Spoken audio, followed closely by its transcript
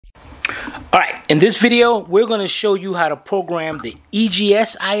Alright, in this video, we're going to show you how to program the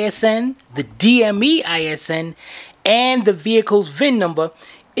EGS ISN, the DME ISN, and the vehicle's VIN number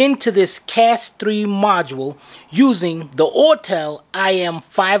into this CAS3 module using the Autel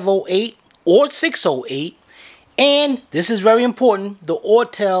IM508 or 608, and this is very important, the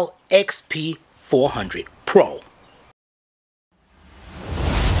Autel XP400 PRO.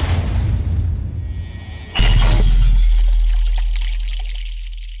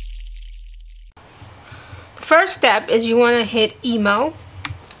 First step is you want to hit email,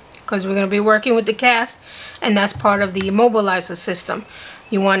 because we're going to be working with the CAS, and that's part of the immobilizer system.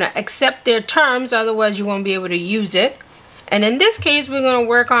 You want to accept their terms, otherwise you won't be able to use it. And in this case, we're going to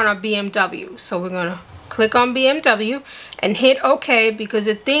work on a BMW. So we're going to click on BMW and hit OK, because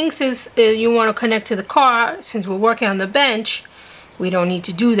it thinks you want to connect to the car. Since we're working on the bench, we don't need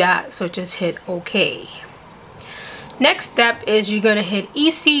to do that. So just hit OK. Next step is you're going to hit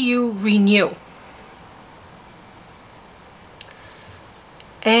ECU renew.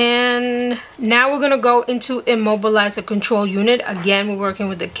 And now we're going to go into immobilizer control unit. Again, we're working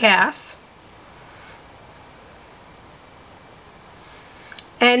with the CAS.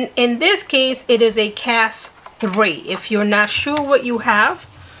 And in this case, it is a CAS3. If you're not sure what you have,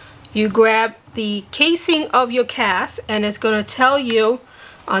 you grab the casing of your CAS, and it's going to tell you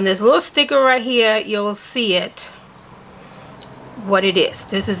on this little sticker right here, you'll see it, what it is.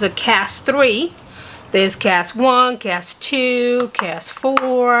 This is a CAS3. There's CAS1, CAS2,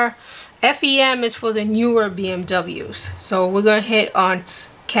 CAS4. FEM is for the newer BMWs. So we're going to hit on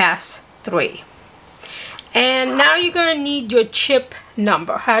CAS3. And now you're going to need your chip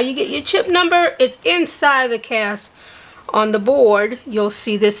number. How you get your chip number? It's inside the CAS on the board. You'll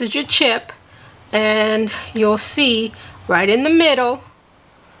see this is your chip. And you'll see right in the middle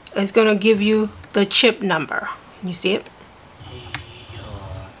is going to give you the chip number. You see it?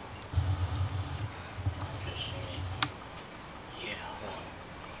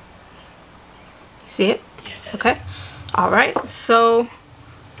 See it? Okay. All right. So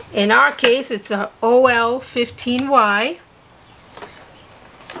in our case, it's a OL15Y.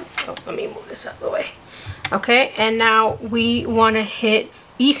 Oh, let me move this out of the way. Okay. And now we want to hit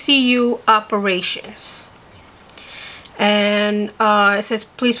ECU operations. And it says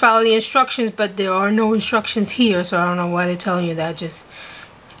please follow the instructions, but there are no instructions here, so I don't know why they're telling you that. Just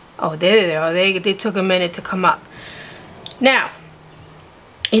there they are. They took a minute to come up. Now,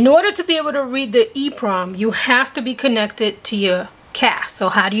 in order to be able to read the EEPROM, you have to be connected to your CAS. So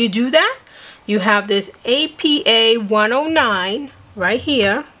how do you do that? You have this APA 109 right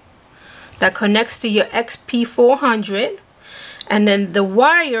here that connects to your XP400. And then the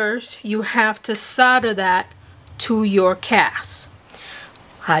wires, you have to solder that to your CAS.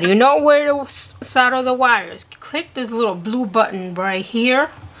 How do you know where to solder the wires? Click this little blue button right here.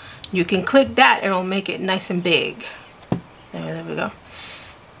 You can click that and it'll make it nice and big. There we go.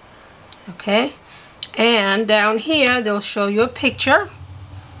 Okay, and down here they'll show you a picture.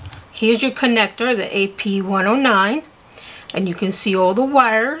 Here's your connector, the AP109, and you can see all the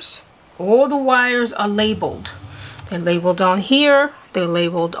wires. All the wires are labeled. They're labeled on here, they're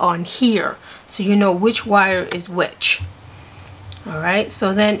labeled on here, so you know which wire is which. Alright,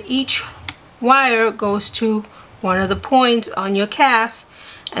 so then each wire goes to one of the points on your CAS,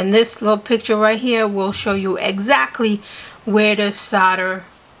 and this little picture right here will show you exactly where to solder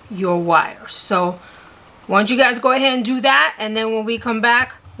your wires. So why don't you guys go ahead and do that, and then when we come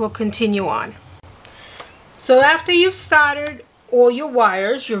back we'll continue on. So after you've soldered all your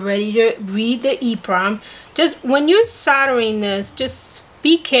wires, you're ready to read the EEPROM. Just when you're soldering this, just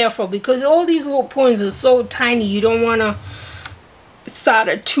be careful, because all these little points are so tiny, you don't want to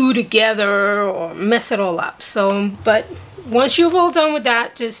solder two together or mess it all up. So but once you've all done with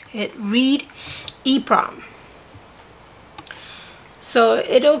that, just hit read EEPROM. So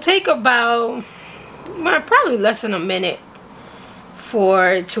it'll take about probably less than a minute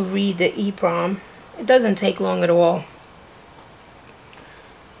to read the EEPROM. It doesn't take long at all.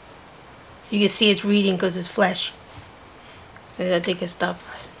 You can see it's reading because it's flash. I think it stopped.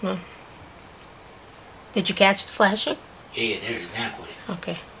 Huh? Did you catch the flashing? Yeah, there it is now.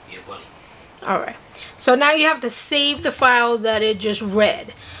 Okay. Yeah, buddy. Alright. So now you have to save the file that it just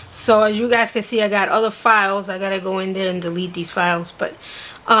read. So as you guys can see, I got other files. I gotta go in there and delete these files. But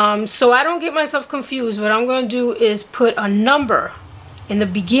so I don't get myself confused, what I'm going to do is put a number in the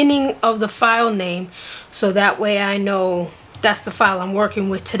beginning of the file name, so that way I know that's the file I'm working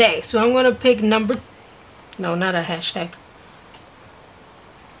with today. So I'm going to pick number, no, not a hashtag.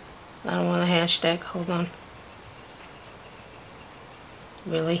 I don't want a hashtag. Hold on.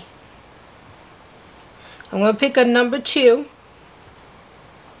 Really? I'm going to pick a number 2.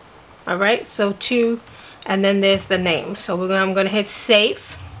 All right, so 2, and then there's the name. So I'm going to hit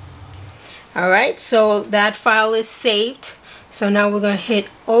save. All right, so that file is saved. So now we're going to hit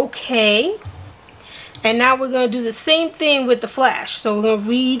OK. And now we're going to do the same thing with the flash. So we're going to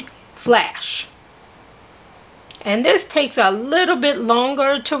read flash. And this takes a little bit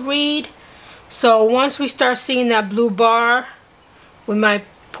longer to read. So once we start seeing that blue bar, we might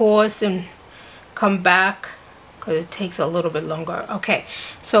pause and come back because it takes a little bit longer. Okay,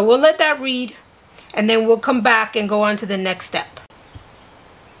 so we'll let that read and then we'll come back and go on to the next step.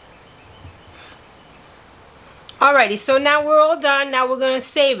 Alrighty, so now we're all done. Now we're going to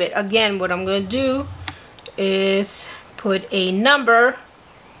save it. Again, what I'm going to do is put a number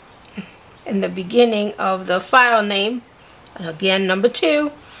in the beginning of the file name. Again, number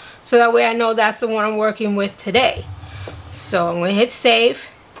 2. So that way I know that's the one I'm working with today. So I'm going to hit save.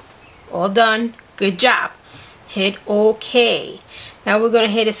 All done. Good job. Hit OK. Now we're going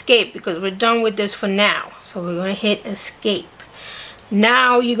to hit escape because we're done with this for now. So we're going to hit escape.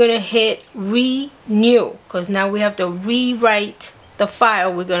 Now you're going to hit renew because now we have to rewrite the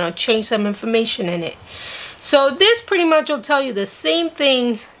file. We're going to change some information in it. So this pretty much will tell you the same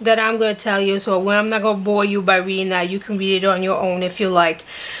thing that I'm going to tell you. So I'm not going to bore you by reading that. You can read it on your own if you like.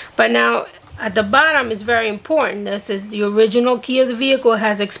 But now at the bottom is very important. This says the original key of the vehicle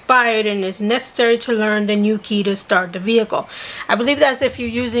has expired and it's necessary to learn the new key to start the vehicle. I believe that's if you're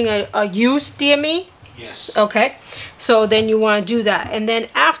using a used DME. Yes. Okay, so then you want to do that, and then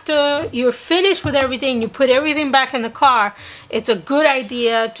after you're finished with everything, you put everything back in the car. It's a good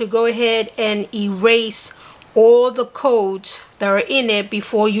idea to go ahead and erase all the codes that are in it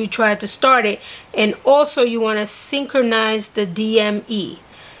before you try to start it. And also you want to synchronize the DME.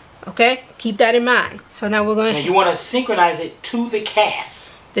 Okay, keep that in mind. So now we're going to, you want to synchronize it to the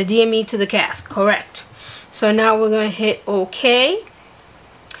CAS. The DME to the CAS, correct. So now we're going to hit OK.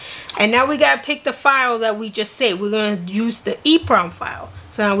 And now we got to pick the file that we just saved. We're going to use the EEPROM file.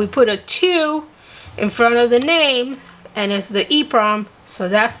 So now we put a 2 in front of the name and it's the EEPROM. So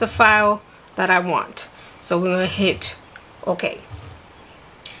that's the file that I want. So we're going to hit OK.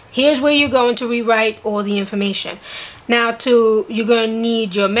 Here's where you're going to rewrite all the information. Now you're going to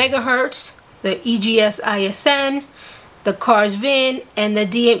need your megahertz, the EGS ISN, the CARS VIN, and the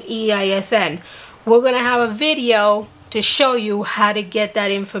DME ISN. We're going to have a video to show you how to get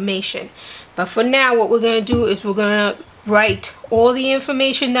that information. But for now, what we're going to do is we're going to write all the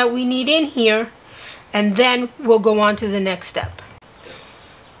information that we need in here, and then we'll go on to the next step.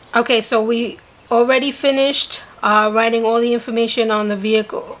 Okay, so we already finished writing all the information on the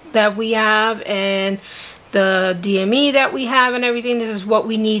vehicle that we have and the DME that we have and everything. This is what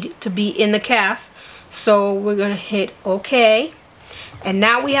we need to be in the CAS. So we're going to hit OK. And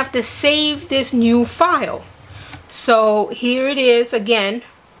now we have to save this new file. So here it is again.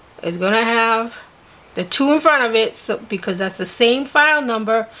 It's going to have the 2 in front of it, so because that's the same file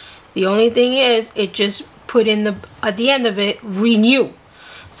number. The only thing is it just put in the at the end of it renew.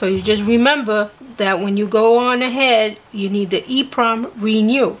 So you just remember that when you go on ahead, you need the EEPROM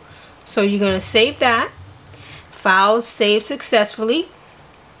renew. So you're going to save that. Files saved successfully.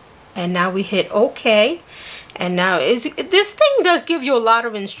 And now we hit OK. And now this thing does give you a lot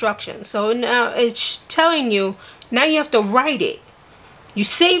of instructions. So now it's telling you, now you have to write it. You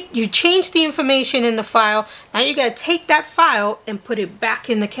change the information in the file. Now you got to take that file and put it back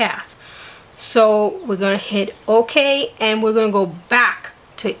in the CAS. So we're going to hit OK, and we're going to go back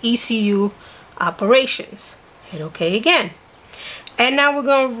to ECU operations. Hit OK again. And now we're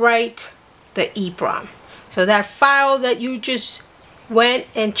going to write the EEPROM. So that file that you just went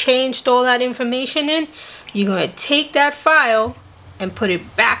and changed all that information in, you're going to take that file and put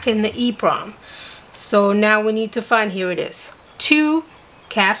it back in the EEPROM. So now we need to find, here it is, 2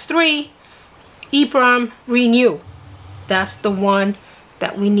 CAS3 EEPROM renew. That's the one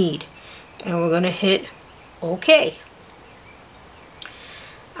that we need. And we're going to hit OK.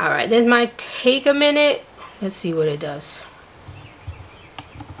 Alright, this might take a minute. Let's see what it does.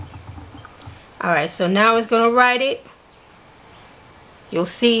 Alright, so now it's going to write it. You'll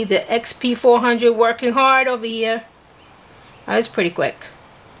see the XP400 working hard over here. That's pretty quick.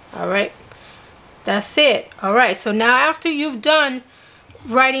 Alright, that's it. Alright, so now after you've done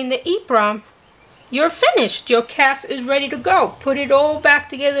writing the EEPROM, you're finished. Your CAS is ready to go. Put it all back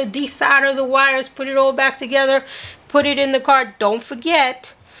together, desolder the wires, put it all back together, put it in the car. Don't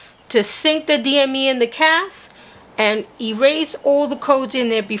forget to sync the DME in the CAS and erase all the codes in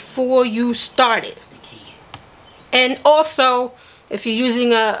there before you start it. And also, if you're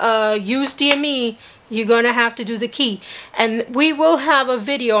using a used DME, you're going to have to do the key. And we will have a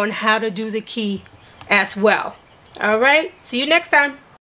video on how to do the key as well. Alright, see you next time.